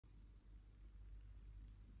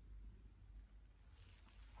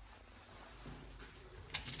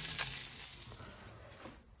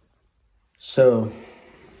So,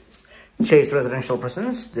 Chase Residential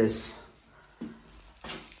presents this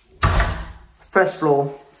first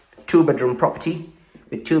floor 2-bedroom property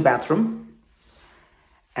with 2 bathrooms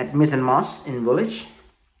at Mizzen in Woolwich.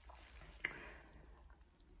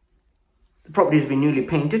 The property has been newly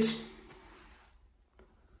painted.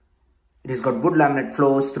 It has got wood laminate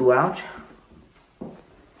floors throughout.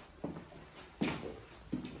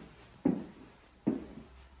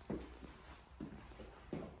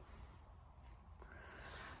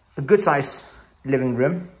 A good size living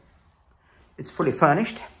room. It's fully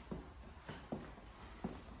furnished.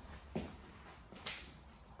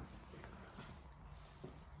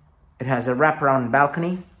 It has a wraparound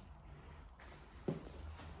balcony.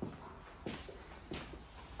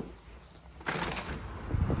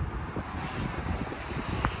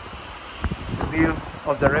 The view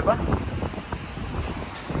of the river.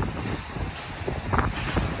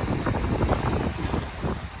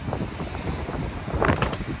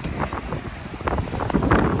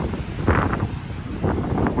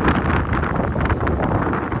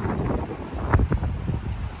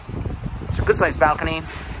 It's a good sized balcony.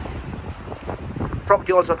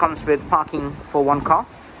 Property also comes with parking for 1 car.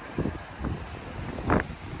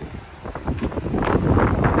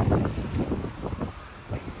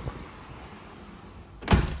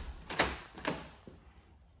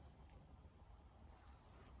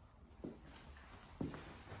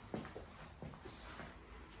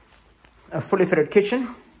 A fully fitted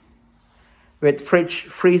kitchen with fridge,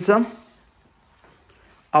 freezer,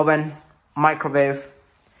 oven, microwave,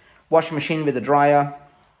 washing machine with a dryer,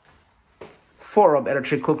 4-hob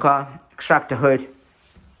electric cooker, extractor hood,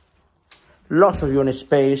 lots of unit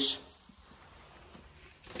space,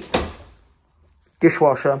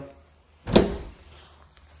 dishwasher,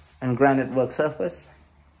 and granite work surface.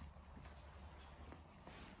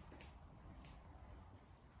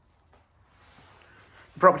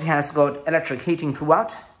 The property has got electric heating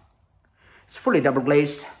throughout. It's fully double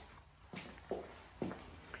glazed.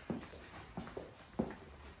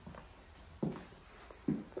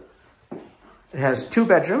 It has 2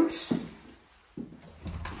 bedrooms,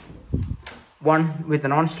 1 with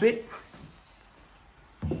an ensuite.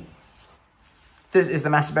 This is the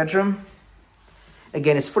master bedroom.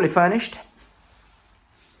 Again, it's fully furnished.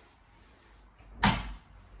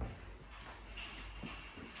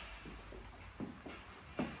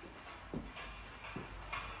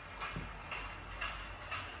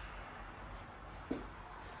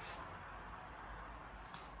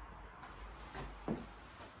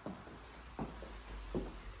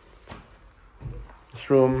 This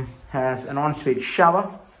room has an ensuite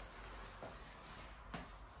shower,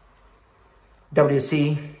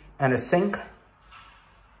 WC and a sink.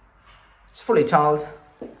 It's fully tiled.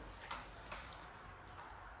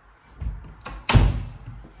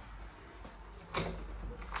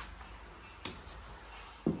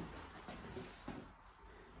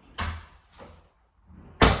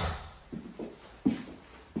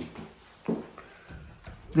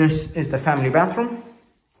 This is the family bathroom.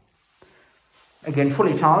 Again,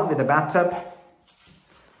 fully tiled with a bathtub,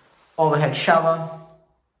 overhead shower,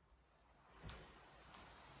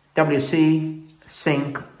 WC,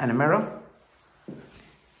 sink, and a mirror.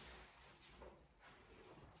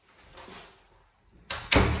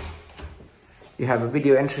 You have a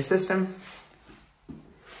video entry system.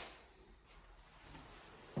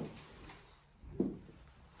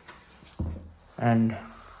 And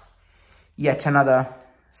yet another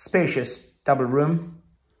spacious double room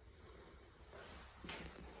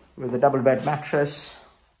with a double bed mattress,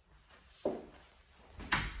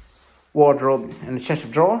 wardrobe, and a chest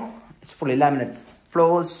of drawer. It's fully laminate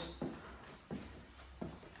floors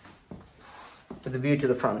with a view to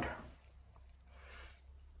the front.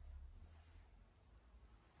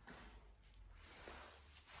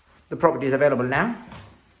 The property is available now.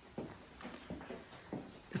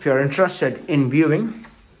 If you're interested in viewing,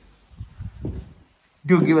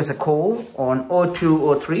 do give us a call on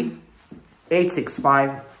 0203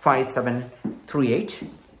 865 5738,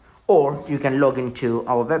 or you can log into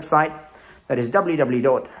our website, that is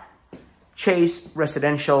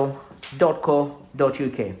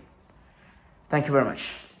www.chaseresidential.co.uk. Thank you very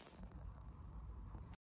much.